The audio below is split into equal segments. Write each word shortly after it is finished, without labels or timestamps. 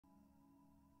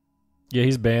Yeah,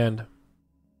 he's banned.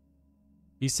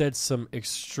 He said some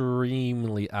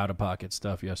extremely out-of-pocket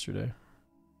stuff yesterday.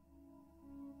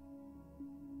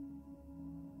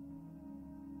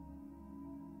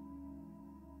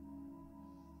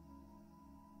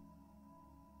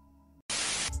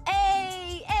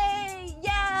 Hey, hey,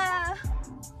 yeah!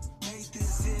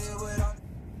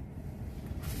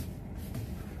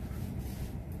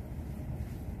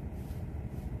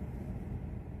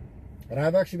 And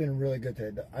I've actually been really good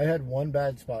today. I had one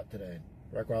bad spot today,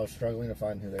 right where I was struggling to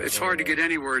find who they were. It's hard to get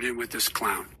any word in with this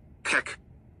clown. Heck.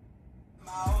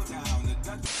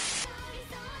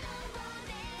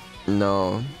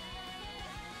 No.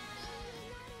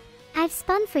 I've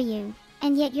spun for you,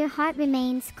 and yet your heart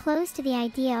remains closed to the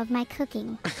idea of my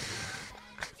cooking.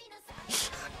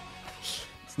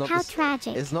 It's not How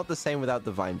tragic. It's not the same without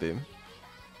the Vine Boom.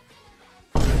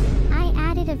 I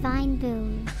added a Vine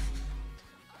Boom.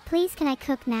 Please, can I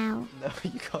cook now? No,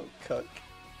 you can't cook.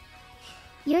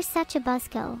 You're such a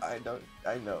buzzkill. I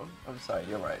know. I'm sorry,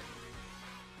 you're right.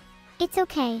 It's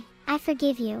okay. I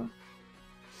forgive you.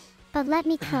 But let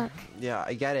me cook. Yeah,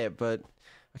 I get it, but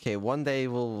okay, one day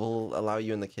we'll allow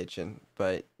you in the kitchen,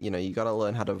 but you know, you gotta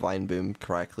learn how to Vine Boom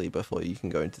correctly before you can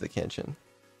go into the kitchen.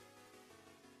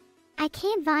 I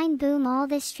can't Vine Boom all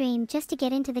this stream just to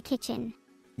get into the kitchen.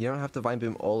 You don't have to Vine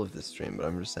Boom all of this stream, but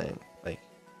I'm just saying, like...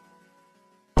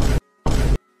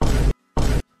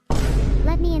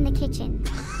 Let me in the kitchen.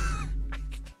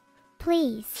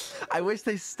 Please. I wish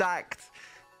they stacked.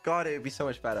 God, it would be so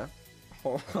much better.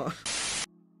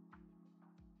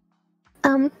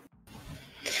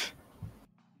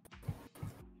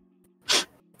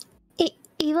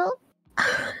 Evil?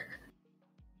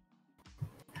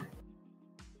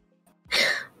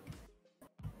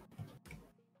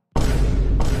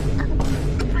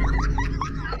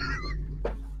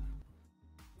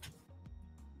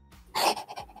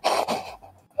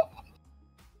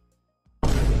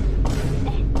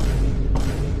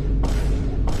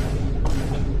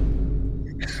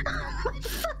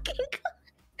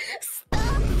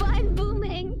 Stop Vine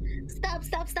booming!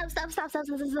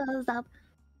 Stop.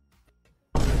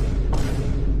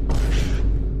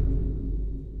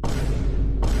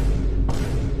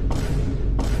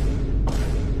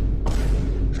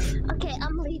 Okay,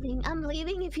 I'm leaving. I'm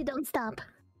leaving if you don't stop.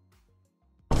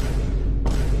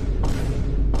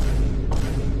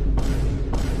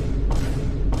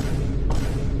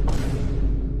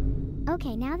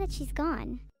 Okay, now that she's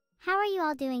gone, how are you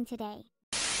all doing today?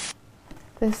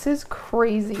 This is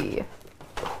crazy.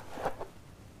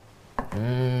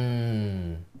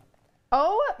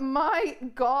 Oh my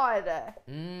god.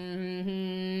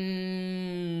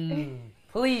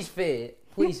 Please fit.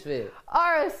 Please fit.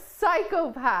 Are a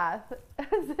psychopath.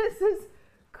 This is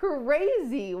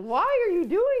crazy. Why are you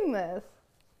doing this?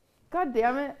 God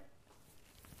damn it.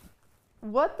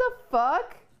 What the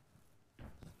fuck?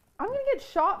 I'm gonna get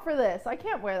shot for this. I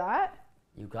can't wear that.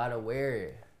 You gotta wear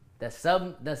it. The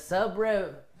sub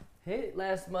rep hit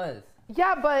last month.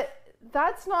 Yeah, but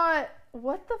that's not.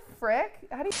 What the frick?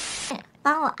 How do you?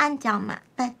 帮我按脚嘛，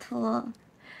拜托，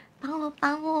帮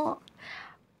我。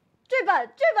剧本。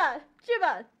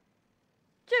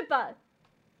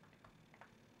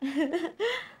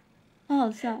好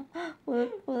好笑，我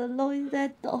的肉一直在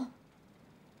抖。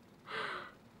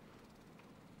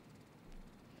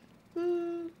这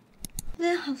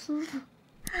边好舒服。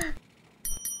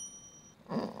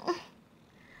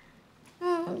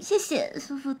谢谢，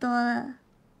舒服多了。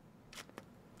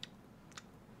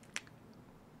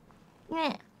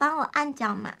帮我按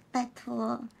脚嘛，拜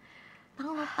托，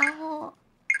帮我。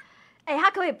哎，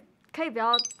他可以不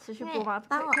要持续播吗？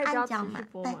帮我可以不要按脚嘛，持续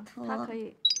播吗？拜托。他可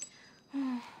以。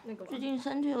那个。最近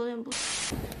身体有点不。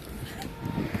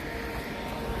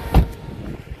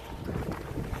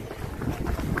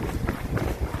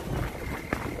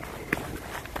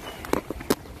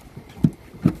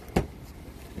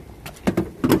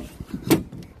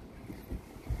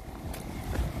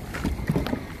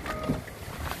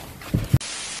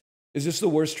Is this the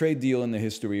worst trade deal in the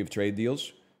history of trade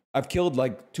deals? I've killed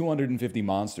like 250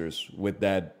 monsters with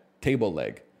that table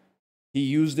leg. He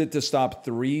used it to stop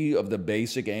 3 of the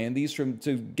basic Andys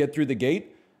to get through the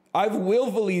gate. I've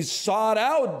willfully sought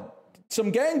out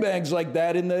some gangbangs like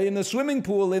that in the swimming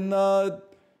pool in the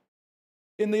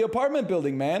apartment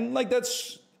building, man. Like,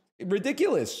 that's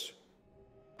ridiculous.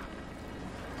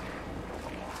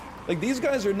 Like, these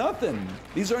guys are nothing.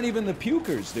 These aren't even the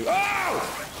pukers, dude.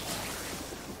 Oh!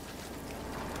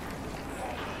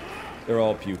 They're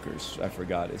all pukers. I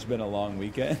forgot. It's been a long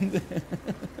weekend.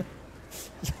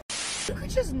 You could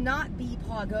just not be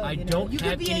Pago. I you know? don't You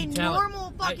have could be any a talent.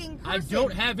 normal fucking person. I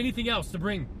don't have anything else to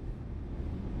bring.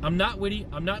 I'm not witty.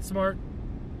 I'm not smart.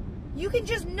 You can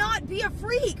just not be a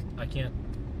freak. I can't.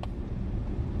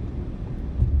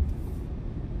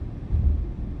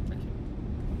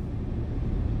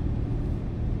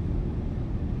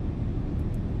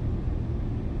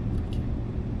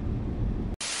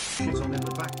 Shit on in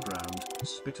the background.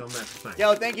 Spit on that fact.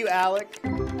 Yo, thank you, Alec.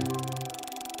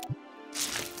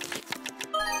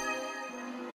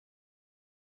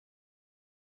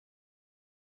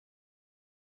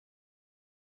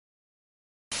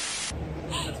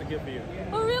 That's a gift for you.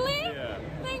 Oh, really? Yeah.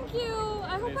 Thank you.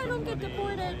 I hope I don't get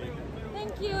deported.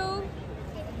 Thank you.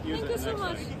 Thank you so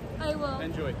much. I will.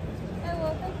 Enjoy. I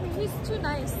will. Thank you. He's too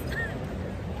nice.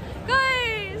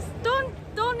 Guys, don't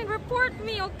report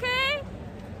me, okay?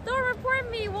 Don't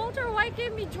report me. Walter White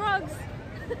gave me drugs.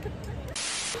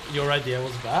 Your idea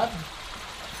was bad,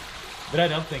 but I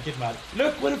don't think it mattered.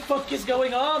 Look, what the fuck is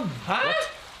going on? Huh?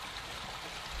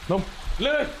 No.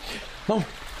 Look! No.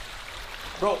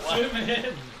 Bro, what? Zoom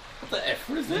in. What the F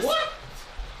is this? What?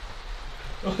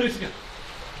 What is going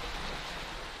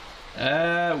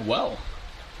well,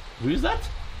 who's that?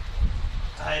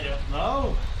 I don't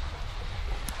know.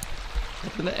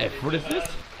 What in the F word is this?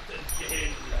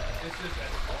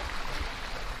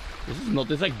 This is not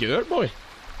this a girl, boy.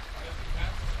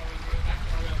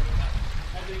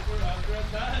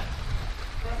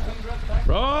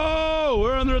 Bro,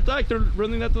 we're under attack. They're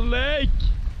running at the lake.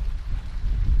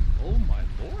 Oh my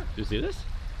lord. Do you see this?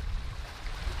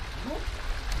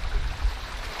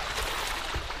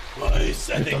 Boys,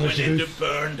 I think we need to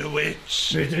burn the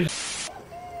witch.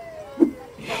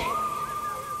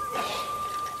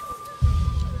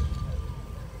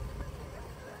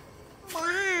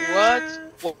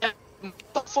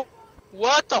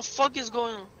 What the fuck is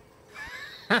going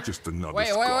on? Just another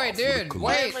Wait, dude.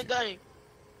 Why am I dying?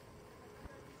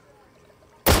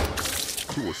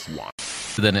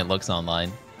 Than it looks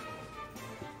online.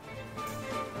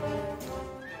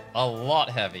 A lot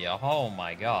heavier. Oh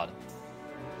my god.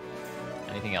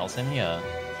 Anything else in here?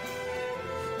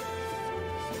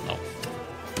 No.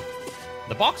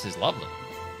 The box is lovely.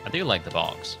 I do like the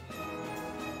box.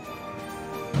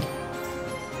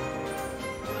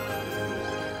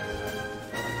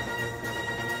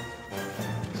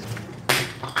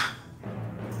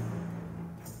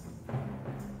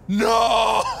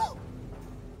 No!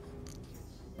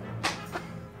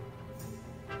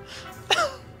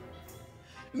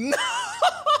 No!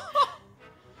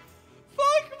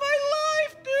 Fuck my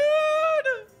life,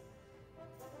 dude!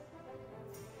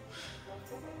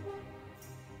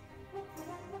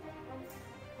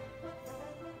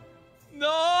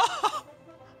 No!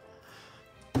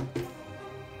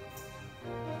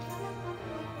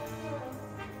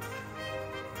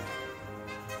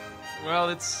 Well,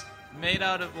 it's made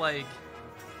out of like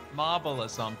marble or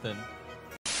something.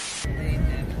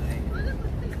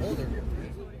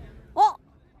 Oh!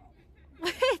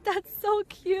 Wait, that's so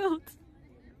cute.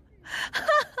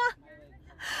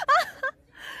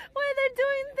 Wait, they're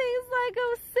doing things like a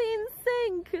scene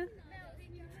sync.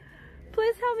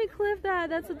 Please help me clip that.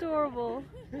 That's adorable.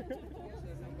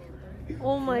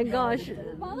 Oh my gosh.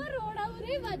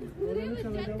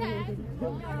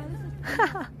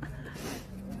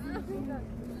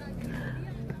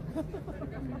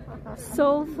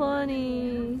 So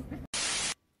funny.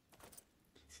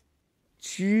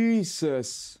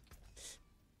 Jesus.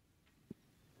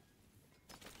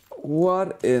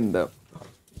 What in the...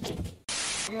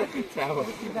 Hello,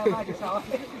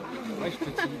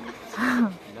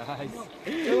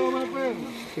 my friend.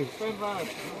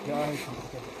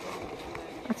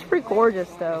 That's pretty gorgeous,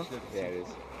 though. Yeah, it is.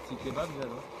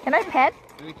 Can I pet?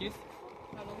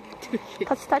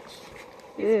 Touch.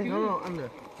 Ew. No, under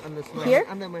Here?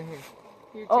 under my hand.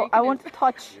 Oh, I want to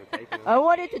touch. I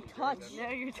wanted to touch. No,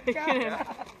 you're taking it.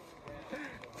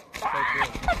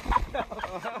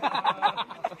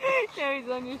 Carrie's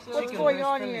on your shoulder. What's going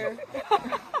on here?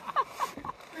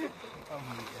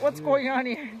 What's going on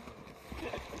here?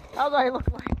 How do I look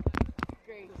like?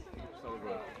 Great.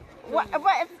 What?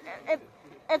 But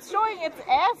it's showing its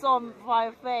ass on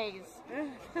my face.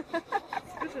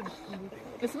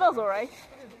 It smells alright.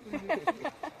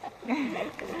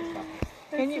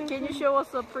 Can you show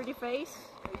us a pretty face?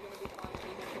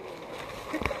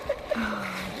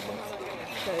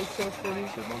 That is so funny.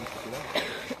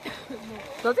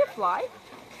 Does it fly?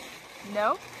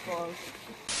 No?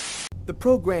 The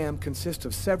program consists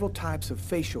of several types of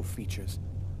facial features.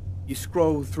 You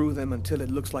scroll through them until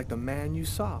it looks like the man you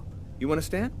saw. You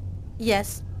understand?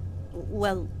 Yes.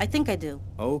 Well, I think I do.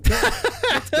 Okay.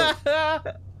 Let's go.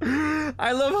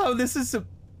 I love how this is a...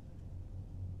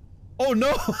 Oh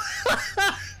no!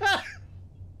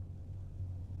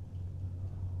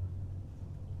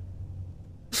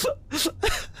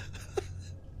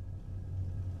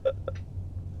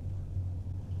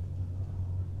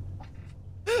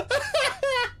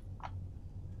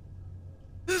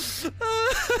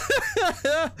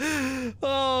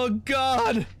 Oh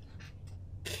God.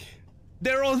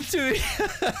 They're on to me.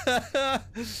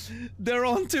 They're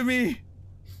on to me.